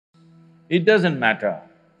It doesn't matter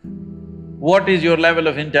what is your level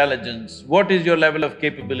of intelligence, what is your level of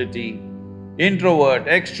capability, introvert,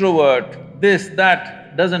 extrovert, this,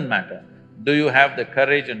 that, doesn't matter. Do you have the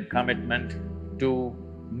courage and commitment to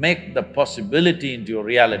make the possibility into your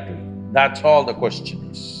reality? That's all the question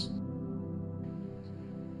is.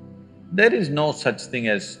 There is no such thing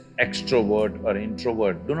as extrovert or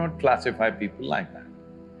introvert. Do not classify people like that.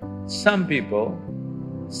 Some people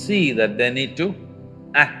see that they need to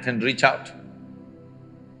act and reach out.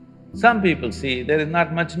 Some people see there is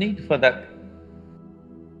not much need for that.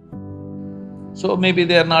 So maybe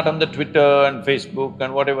they are not on the Twitter and Facebook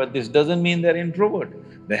and whatever, this doesn't mean they're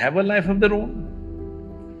introvert. They have a life of their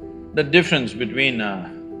own. The difference between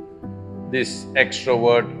this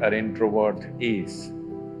extrovert or introvert is,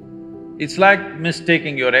 it's like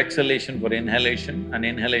mistaking your exhalation for inhalation and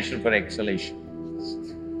inhalation for exhalation.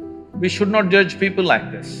 We should not judge people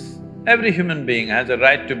like this. Every human being has a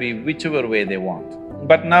right to be whichever way they want.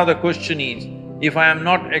 But now the question is, if I am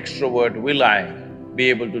not extrovert, will I be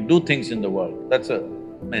able to do things in the world? That's a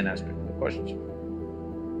main aspect of the question.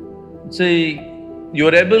 See,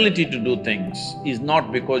 your ability to do things is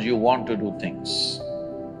not because you want to do things.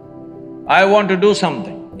 I want to do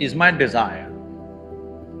something is my desire.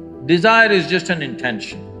 Desire is just an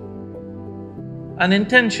intention. An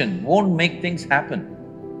intention won't make things happen.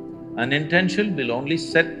 An intention will only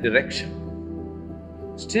set direction.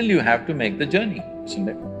 Still you have to make the journey, isn't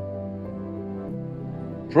it?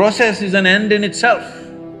 Process is an end in itself.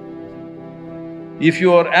 If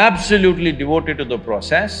you are absolutely devoted to the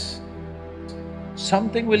process,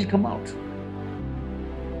 something will come out.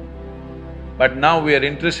 But now we are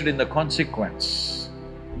interested in the consequence,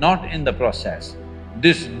 not in the process.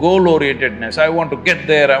 This goal-orientedness, I want to get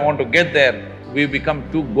there, I want to get there, we become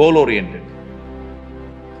too goal-oriented.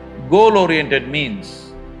 Goal-oriented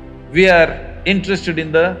means we are interested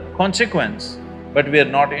in the consequence, but we are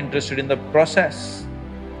not interested in the process.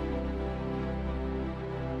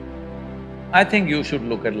 I think you should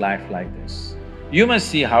look at life like this. You must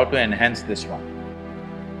see how to enhance this one.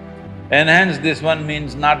 Enhance this one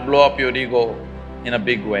means not blow up your ego in a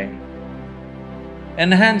big way.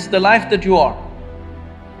 Enhance the life that you are.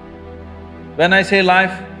 When I say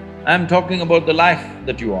life, I'm talking about the life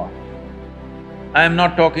that you are. I'm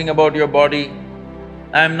not talking about your body,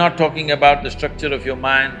 I'm not talking about the structure of your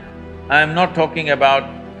mind, I'm not talking about…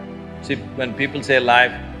 See, when people say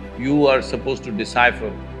life, you are supposed to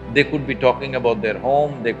decipher. They could be talking about their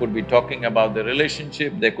home, they could be talking about their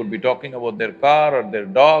relationship, they could be talking about their car or their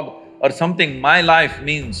dog or something. My life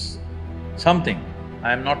means something.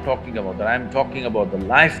 I am not talking about that, I am talking about the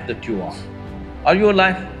life that you are. Are you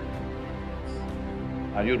alive?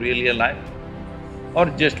 Are you really alive? Or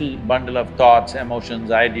just a bundle of thoughts,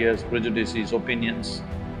 emotions, ideas, prejudices, opinions?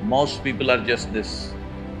 Most people are just this.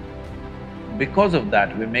 Because of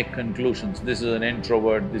that, we make conclusions, this is an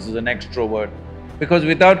introvert, this is an extrovert. Because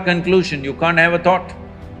without conclusion, you can't have a thought.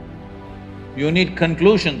 You need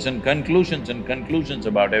conclusions and conclusions and conclusions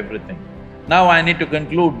about everything. Now I need to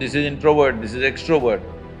conclude, this is introvert, this is extrovert.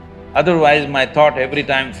 Otherwise my thought every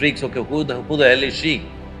time freaks, okay, who the hell is she?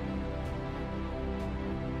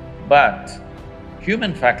 But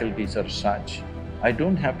human faculties are such, I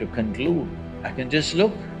don't have to conclude, I can just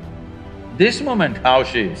look. This moment how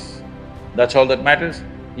she is, that's all that matters.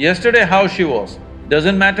 Yesterday how she was,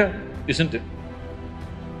 doesn't matter, isn't it?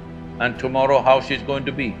 And tomorrow how she's going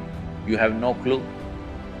to be, you have no clue.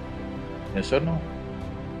 Yes or no?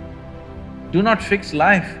 Do not fix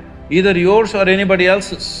life, either yours or anybody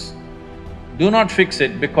else's. Do not fix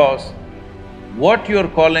it, because what you're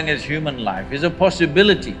calling as human life is a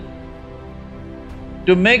possibility.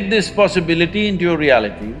 To make this possibility into your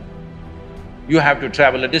reality, you have to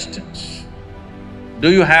travel a distance.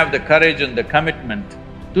 Do you have the courage and the commitment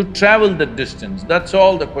to travel the distance? That's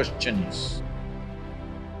all the question is.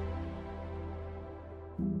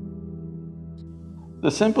 The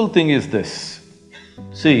simple thing is this,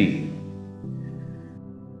 see,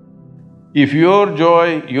 if your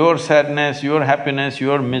joy, your sadness, your happiness,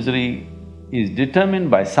 your misery is determined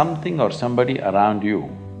by something or somebody around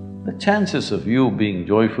you, the chances of you being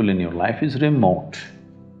joyful in your life is remote.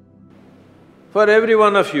 For every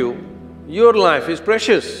one of you, your life is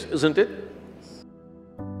precious, isn't it?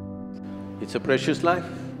 It's a precious life.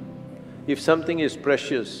 If something is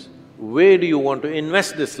precious, where do you want to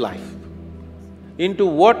invest this life? Into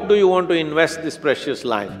what do you want to invest this precious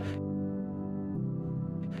life?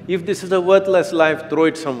 If this is a worthless life, throw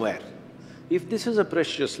it somewhere. If this is a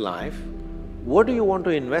precious life, what do you want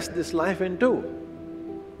to invest this life into?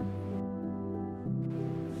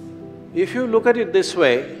 If you look at it this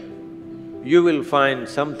way, you will find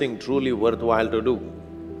something truly worthwhile to do.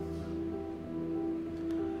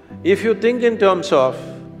 If you think in terms of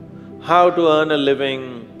how to earn a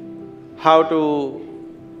living, how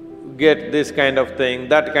to get this kind of thing,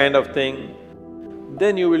 that kind of thing,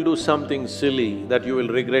 then you will do something silly that you will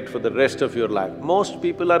regret for the rest of your life. Most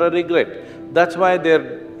people are a regret. That's why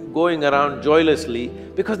they're going around joylessly,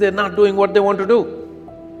 because they're not doing what they want to do.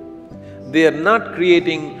 They are not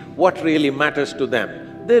creating what really matters to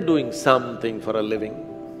them. They're doing something for a living.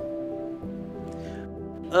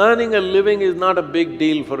 Earning a living is not a big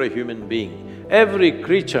deal for a human being. Every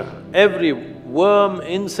creature, every worm,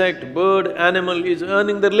 insect, bird, animal is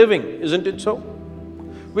earning their living, isn't it so?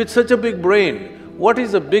 With such a big brain, what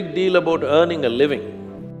is the big deal about earning a living?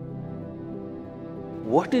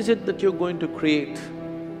 What is it that you're going to create?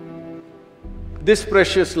 This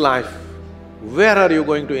precious life, where are you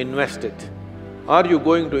going to invest it? Are you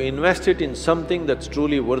going to invest it in something that's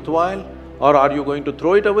truly worthwhile, or are you going to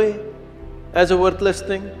throw it away as a worthless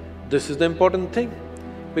thing? This is the important thing,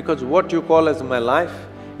 because what you call as my life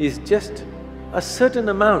is just a certain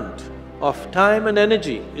amount of time and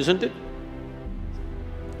energy, isn't it?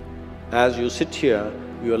 As you sit here,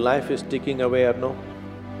 your life is ticking away or no?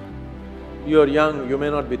 You're young, you may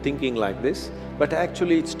not be thinking like this, but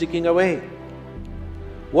actually it's ticking away.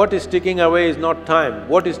 What is ticking away is not time,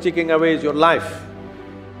 what is ticking away is your life.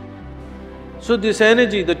 So this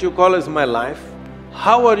energy that you call as my life,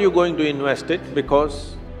 how are you going to invest it?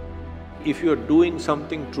 Because if you're doing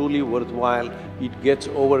something truly worthwhile, it gets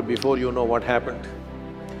over before you know what happened.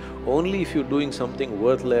 Only if you're doing something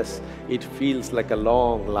worthless, it feels like a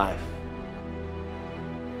long life.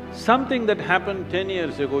 Something that happened 10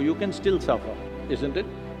 years ago, you can still suffer, isn't it?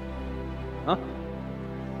 Huh?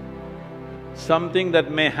 Something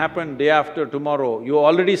that may happen day after tomorrow, you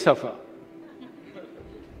already suffer.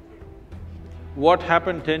 What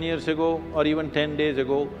happened 10 years ago or even 10 days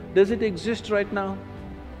ago, does it exist right now?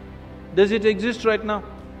 Does it exist right now?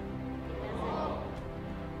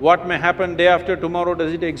 What may happen day after tomorrow,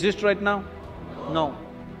 does it exist right now? No.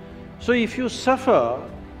 So if you suffer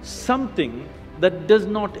something that does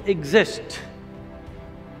not exist,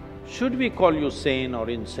 should we call you sane or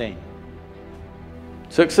insane?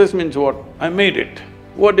 Success means what? I made it.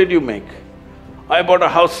 What did you make? I bought a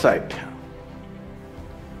house site.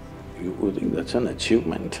 You would think that's an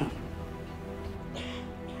achievement.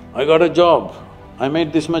 I got a job. I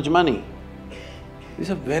made this much money. This is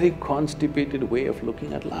a very constipated way of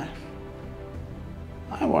looking at life.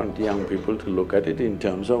 I want young people to look at it in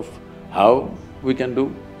terms of how we can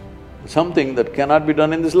do something that cannot be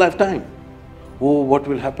done in this lifetime. Oh, what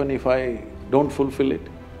will happen if I don't fulfill it?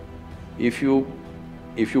 If you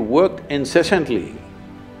work incessantly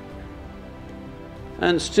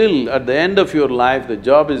and still at the end of your life the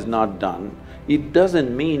job is not done, it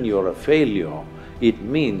doesn't mean you're a failure, it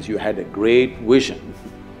means you had a great vision.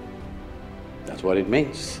 That's what it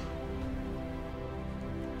means.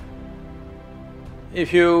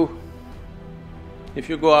 If you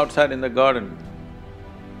go outside in the garden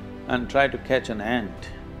and try to catch an ant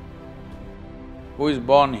who is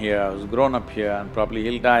born here, who's grown up here and probably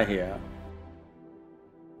he'll die here,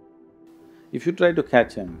 if you try to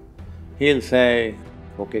catch him, he'll say,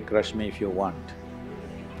 okay, crush me if you want.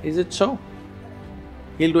 Is it so?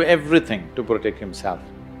 He'll do everything to protect himself.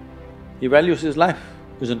 He values his life,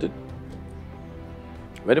 isn't it?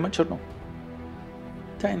 Very much or no?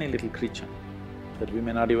 Tiny little creature that we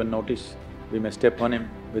may not even notice, we may step on him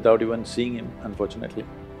without even seeing him, unfortunately.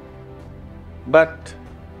 But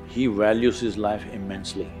he values his life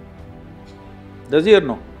immensely. Does he or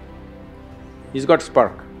no? He's got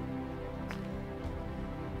spark.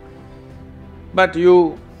 But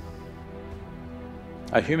you,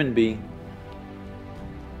 a human being,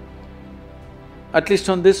 at least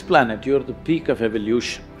on this planet, you're the peak of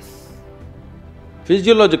evolution,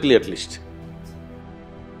 physiologically at least.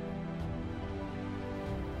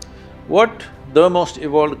 What the most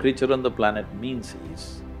evolved creature on the planet means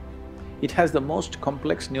is, it has the most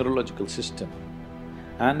complex neurological system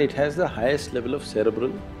and it has the highest level of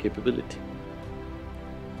cerebral capability.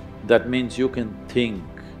 That means you can think,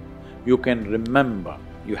 you can remember,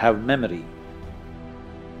 you have memory.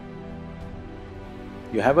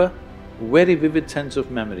 You have a very vivid sense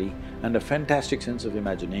of memory and a fantastic sense of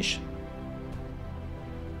imagination.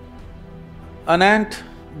 An ant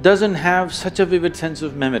doesn't have such a vivid sense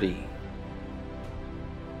of memory,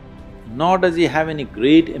 nor does he have any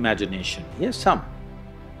great imagination. He has some.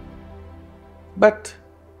 But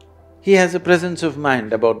he has a presence of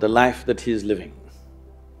mind about the life that he is living.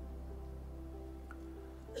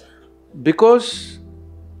 Because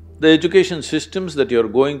the education systems that you're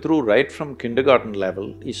going through right from kindergarten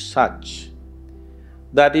level is such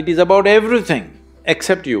that it is about everything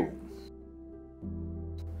except you.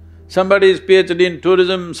 Somebody is PhD in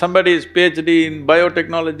tourism, somebody is PhD in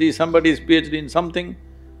biotechnology, somebody is PhD in something.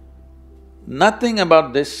 Nothing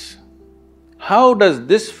about this. How does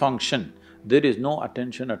this function? There is no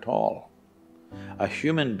attention at all. A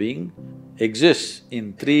human being exists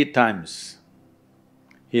in three times.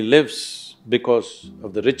 He lives because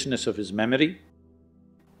of the richness of his memory.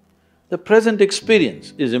 The present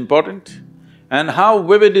experience is important, and how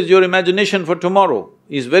vivid is your imagination for tomorrow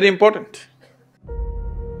is very important.